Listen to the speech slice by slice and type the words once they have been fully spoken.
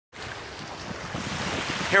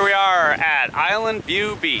Here we are at Island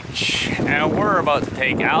View Beach, and we're about to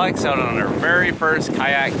take Alex out on her very first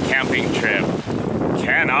kayak camping trip.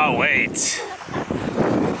 Cannot wait.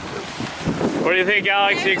 What do you think,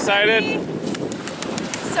 Alex? You excited?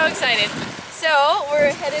 So excited. So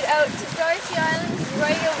we're headed out to Darcy Island,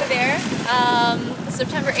 right over there.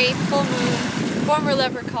 September 8th, full moon, former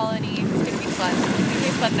leopard colony. It's gonna be fun. It's gonna be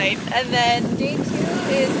a fun night. And then day 2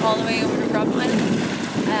 is all the way over to Robin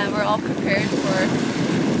Island. We're all prepared for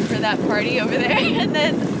that party over there. And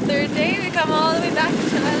then third day we come all the way back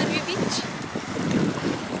to Island View Beach.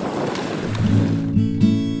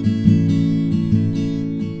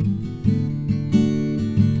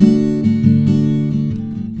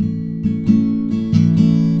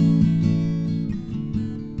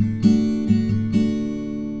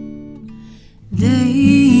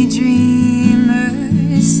 Daydreamer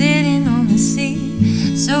sitting on the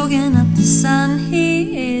sea, soaking up the sun.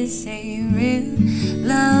 He is a real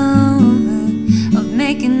lover of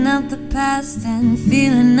making up the past and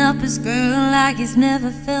feeling up his girl like he's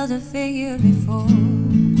never felt a figure before.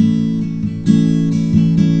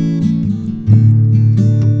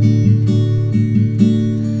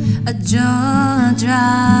 A jaw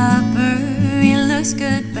dropper, he looks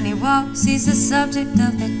good when he walks. He's the subject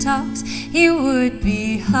of their talks. He would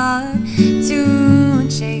be hard to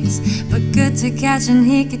chase, but good to catch, and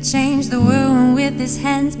he could change the world with his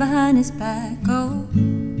hands behind his back. Oh,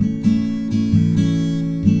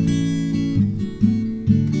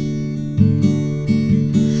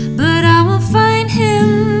 but I will find him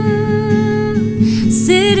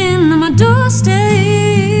sitting on my doorstep,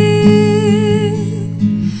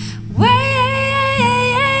 waiting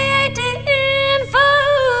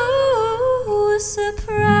for a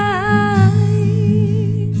surprise.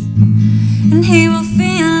 And he will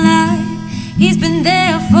feel like he's been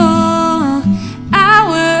there for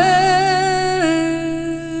hours,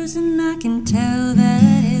 and I can tell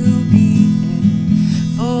that he'll be there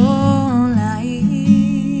for life.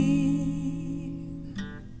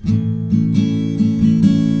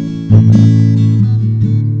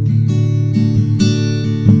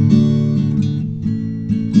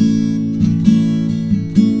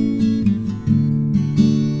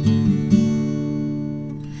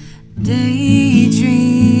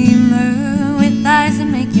 Daydreamer with eyes that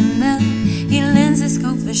make you melt. He lends his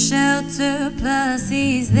coat for shelter, plus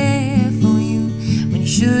he's there for you when you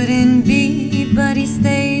shouldn't be. But he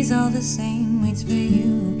stays all the same, waits for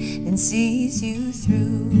you, then sees you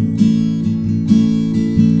through.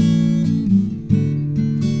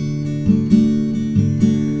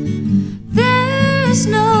 There's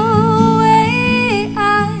no way I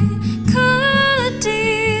could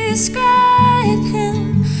describe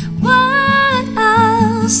him. What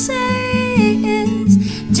I'll say is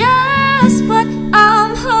just what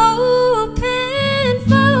I'm hoping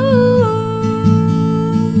for.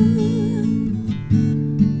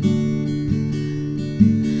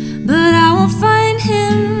 But I will find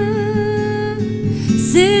him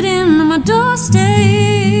sitting on my doorstep,